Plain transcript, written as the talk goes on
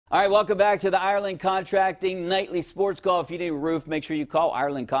All right, welcome back to the Ireland Contracting Nightly Sports Call. If you need a roof, make sure you call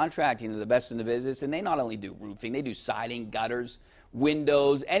Ireland Contracting. They're the best in the business, and they not only do roofing, they do siding, gutters,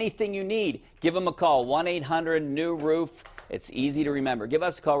 windows, anything you need. Give them a call, 1-800-NEW-ROOF. It's easy to remember. Give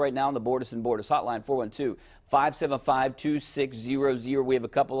us a call right now on the Borders and Borders hotline, 412-575-2600. We have a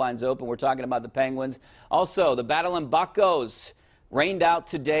couple lines open. We're talking about the Penguins. Also, the Battle in Buccos rained out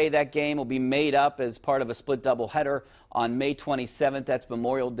today. That game will be made up as part of a split doubleheader on May 27th. That's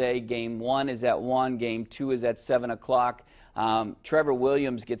Memorial Day. Game 1 is at 1. Game 2 is at 7 o'clock. Trevor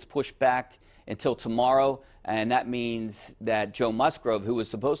Williams gets pushed back until tomorrow, and that means that Joe Musgrove, who was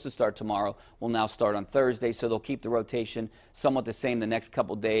supposed to start tomorrow, will now start on Thursday. So they'll keep the rotation somewhat the same the next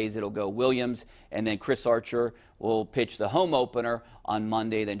couple days. It'll go Williams, and then Chris Archer will pitch the home opener on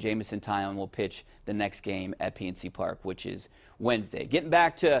Monday. Then Jamison Tyone will pitch the next game at PNC Park, which is Wednesday. Getting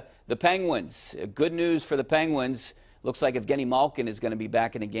back to the Penguins, good news for the Penguins. Looks like Evgeny Malkin is going to be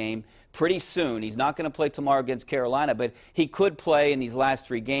back in the game pretty soon. He's not going to play tomorrow against Carolina, but he could play in these last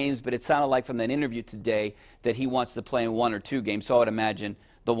 3 games. But it sounded like from that interview today that he wants to play in 1 or 2 games. So I would imagine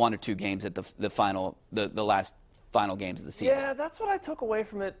the 1 or 2 games at the last final games of the season. Yeah, that's what I took away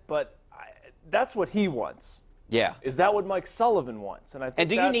from it, but that's what he wants. Yeah. Is that what Mike Sullivan wants? And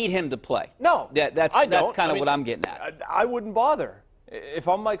do you need him to play? No. That's kind of what I'm getting at. I wouldn't bother. If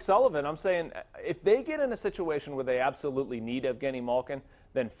I'm Mike Sullivan, I'm saying if they get in a situation where they absolutely need Evgeny Malkin,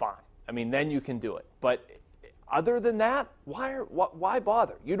 then fine. I mean, then you can do it. But other than that, why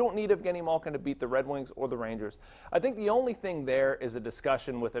bother? You don't need Evgeny Malkin to beat the Red Wings or the Rangers. I think the only thing there is a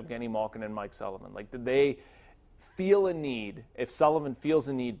discussion with Evgeny Malkin and Mike Sullivan. Like, did they feel a need, if Sullivan feels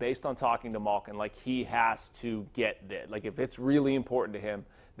a need based on talking to Malkin, like he has to get this, like if it's really important to him,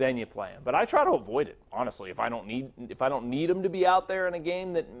 then you play him. But I try to avoid it, honestly. If I don't need him to be out there in a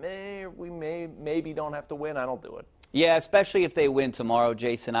game that we maybe don't have to win, I don't do it. Yeah, especially if they win tomorrow,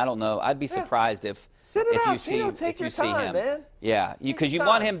 Jason. I don't know. I'd be surprised if you see him. Man. Yeah, because you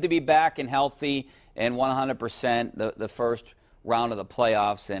want him to be back and healthy and 100% the first round of the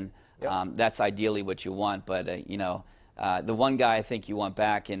playoffs, and that's ideally what you want. But the one guy I think you want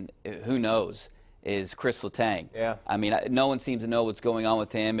back, and who knows, is Chris Letang. Yeah. I mean, no one seems to know what's going on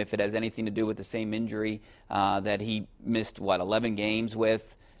with him, if it has anything to do with the same injury that he missed, 11 games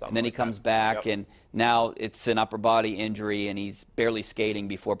with. And then he comes back, and now it's an upper body injury, and he's barely skating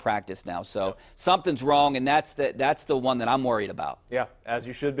before practice now. So something's wrong, and that's the one that I'm worried about. Yeah, as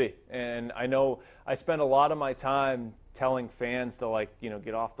you should be. And I know I spend a lot of my time telling fans to,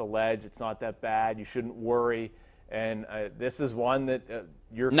 get off the ledge. It's not that bad. You shouldn't worry. And this is one that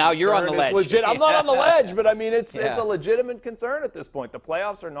you're on the ledge. Legit. I'm not on the ledge, but I mean it's a legitimate concern at this point. The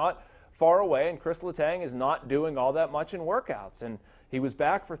playoffs are not far away, and Chris Letang is not doing all that much in workouts. And he was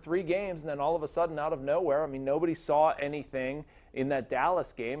back for 3 games, and then all of a sudden, out of nowhere, I mean, nobody saw anything in that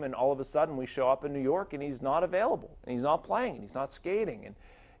Dallas game, and all of a sudden we show up in New York, and he's not available, and he's not playing, and he's not skating. And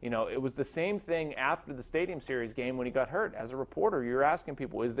it was the same thing after the Stadium Series game when he got hurt. As a reporter, you're asking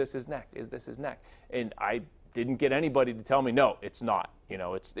people, is this his neck? Is this his neck? And I didn't get anybody to tell me, no, it's not.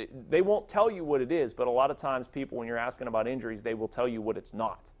 They won't tell you what it is, but a lot of times people, when you're asking about injuries, they will tell you what it's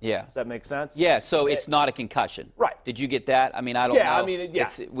not. Yeah. Does that make sense? Yeah, so it's not a concussion. Right. Did you get that? I mean, I don't know. Yeah, I mean, yeah.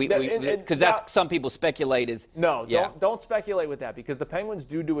 Because that's some people speculate is. No, don't speculate with that, because the Penguins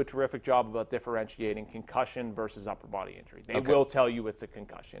do a terrific job about differentiating concussion versus upper body injury. They will tell you it's a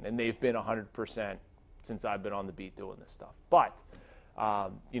concussion, and they've been 100% since I've been on the beat doing this stuff. But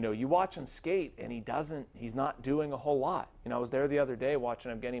you watch him skate, and he's not doing a whole lot. I was there the other day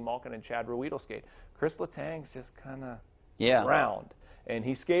watching Evgeny Malkin and Chad Ruhwedel skate. Chris Letang's just kind of around. And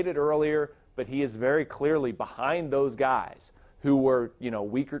he skated earlier, but he is very clearly behind those guys who were,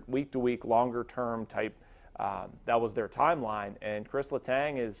 week to week, longer term type. That was their timeline. And Chris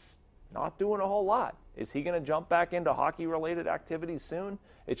Letang is not doing a whole lot. Is he going to jump back into hockey-related activities soon?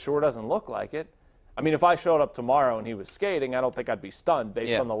 It sure doesn't look like it. I mean, if I showed up tomorrow and he was skating, I don't think I'd be stunned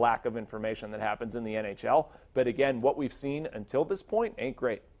based on the lack of information that happens in the NHL. But again, what we've seen until this point ain't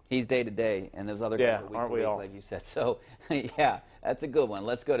great. He's day-to-day, and those other guys are week-to-week, like you said. So, yeah, that's a good one.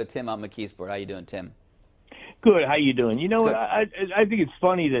 Let's go to Tim on McKeesport. How you doing, Tim? Good. How you doing? What? I think it's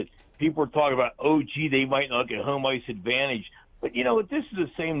funny that people are talking about, they might not get home ice advantage. But, this is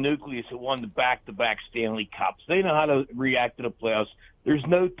the same nucleus that won the back-to-back Stanley Cups. They know how to react to the playoffs. There's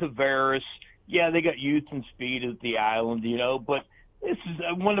no Tavares. Yeah, they got youth and speed at the island, but this is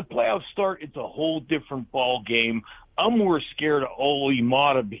when the playoffs start, it's a whole different ball game. I'm more scared of Ole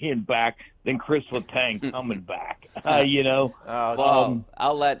Mata being back than Chris Letang coming back. Well,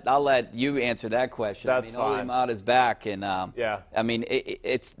 I'll let you answer that question. That's fine. Ole Mata's back, and I mean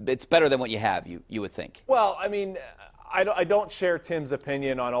it's better than what you have. You would think. Well, I mean, I don't share Tim's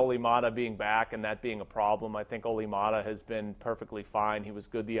opinion on Olli Maatta being back and that being a problem. I think Olli Maatta has been perfectly fine. He was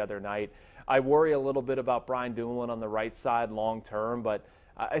good the other night. I worry a little bit about Brian Dumoulin on the right side long term, but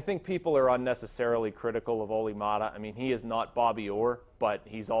I think people are unnecessarily critical of Olli Maatta. I mean, he is not Bobby Orr, but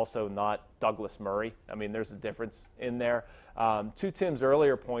he's also not Douglas Murray. I mean, there's a difference in there. To Tim's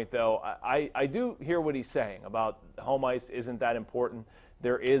earlier point, though, I do hear what he's saying about home ice isn't that important.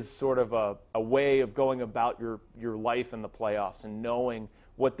 There is sort of a way of going about your life in the playoffs and knowing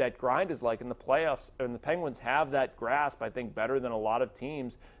what that grind is like in the playoffs. And the Penguins have that grasp, I think, better than a lot of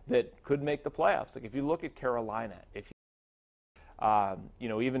teams that could make the playoffs. Like if you look at Carolina,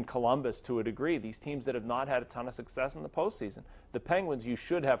 even Columbus to a degree, these teams that have not had a ton of success in the postseason, the Penguins, you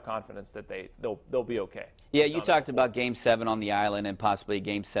should have confidence that they'll be okay. Yeah, you talked about Game 7 on the island and possibly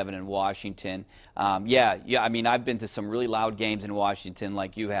Game 7 in Washington. Yeah. I mean, I've been to some really loud games in Washington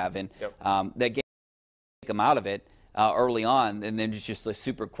like you have, and that game take them out of it early on, and then just like,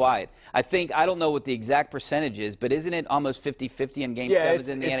 super quiet. I don't know what the exact percentage is, but isn't it almost 50-50 in Game 7s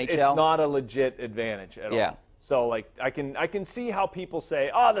in the NHL? It's not a legit advantage at all. So, like, I can see how people say,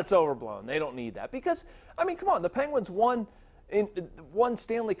 oh, that's overblown. They don't need that. Because, I mean, come on, the Penguins won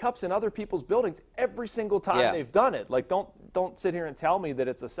Stanley Cups in other people's buildings every single time they've done it. Like, don't sit here and tell me that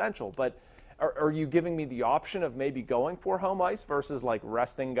it's essential. But are you giving me the option of maybe going for home ice versus, like,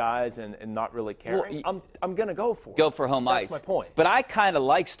 resting guys and not really caring? Well, I'm going to go for it. Go for home ice. That's my point. But I kind of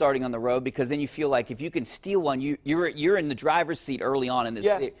like starting on the road because then you feel like if you can steal one, you're in the driver's seat early on in this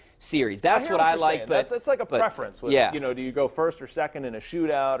series. That's what I like. But it's like a preference. With, do you go first or second in a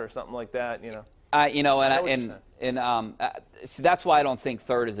shootout or something like that? So that's why I don't think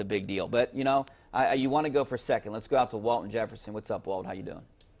third is a big deal. But you want to go for second. Let's go out to Walton Jefferson. What's up, Walt? How you doing?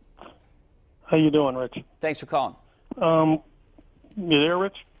 How you doing, Rich? Thanks for calling. You there,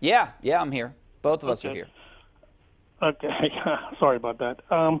 Rich? Yeah, I'm here. Both of us are here. Okay, sorry about that.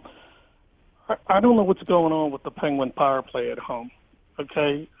 I don't know what's going on with the Penguin power play at home.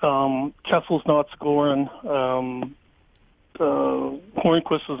 Okay, Kessel's not scoring.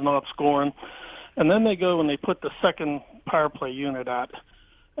 Hornquist is not scoring. And then they go and they put the second power play unit out.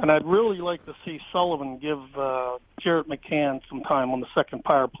 And I'd really like to see Sullivan give Jared McCann some time on the second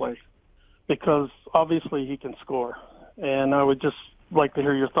power play, because obviously he can score. And I would just like to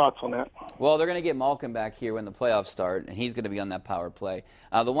hear your thoughts on that. Well, they're going to get Malkin back here when the playoffs start, and he's going to be on that power play.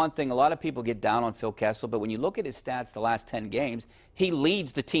 The one thing, a lot of people get down on Phil Kessel, but when you look at his stats the last 10 games, he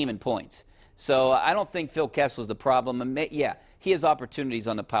leads the team in points. So I don't think Phil Kessel's the problem. And yeah, he has opportunities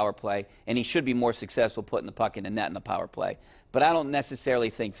on the power play, and he should be more successful putting the puck in the net in the power play. But I don't necessarily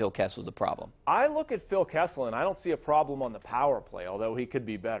think Phil Kessel's the problem. I look at Phil Kessel, and I don't see a problem on the power play, although he could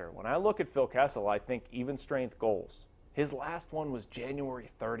be better. When I look at Phil Kessel, I think even strength goals. His last one was January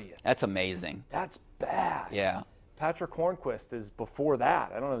 30th. That's amazing. That's bad. Yeah. Patrick Hornquist is before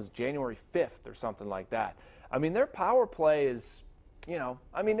that. I don't know, it was January 5th or something like that. I mean, their power play is,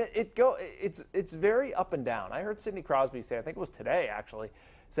 I mean, it's very up and down. I heard Sidney Crosby say, I think it was today actually,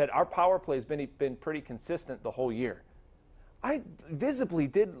 said our power play has been pretty consistent the whole year. I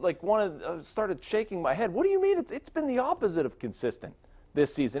visibly started shaking my head. What do you mean? It's been the opposite of consistent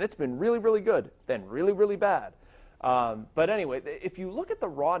this season. It's been really, really good, then really, really bad. But anyway, if you look at the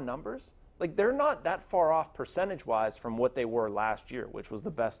raw numbers, like they're not that far off percentage-wise from what they were last year, which was the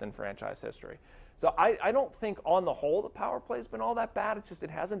best in franchise history. So I don't think on the whole the power play has been all that bad. It's just it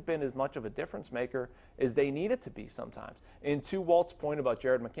hasn't been as much of a difference maker as they need it to be sometimes. And to Walt's point about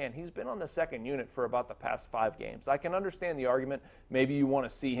Jared McCann, he's been on the second unit for about the past 5 games. I can understand the argument. Maybe you want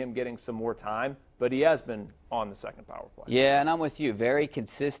to see him getting some more time, but he has been on the second power play. Yeah, and I'm with you. Very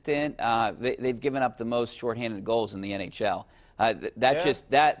consistent. They've given up the most shorthanded goals in the NHL.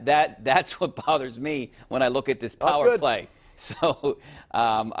 That's what bothers me when I look at this power play. So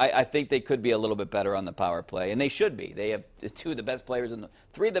I think they could be a little bit better on the power play, and they should be. They have 3 of the best players in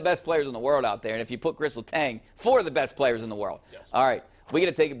the world out there, and if you put Crystal Tang, 4 of the best players in the world. Yes. All right, we're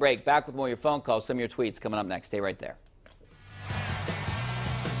going to take a break. Back with more of your phone calls, some of your tweets coming up next. Stay right there.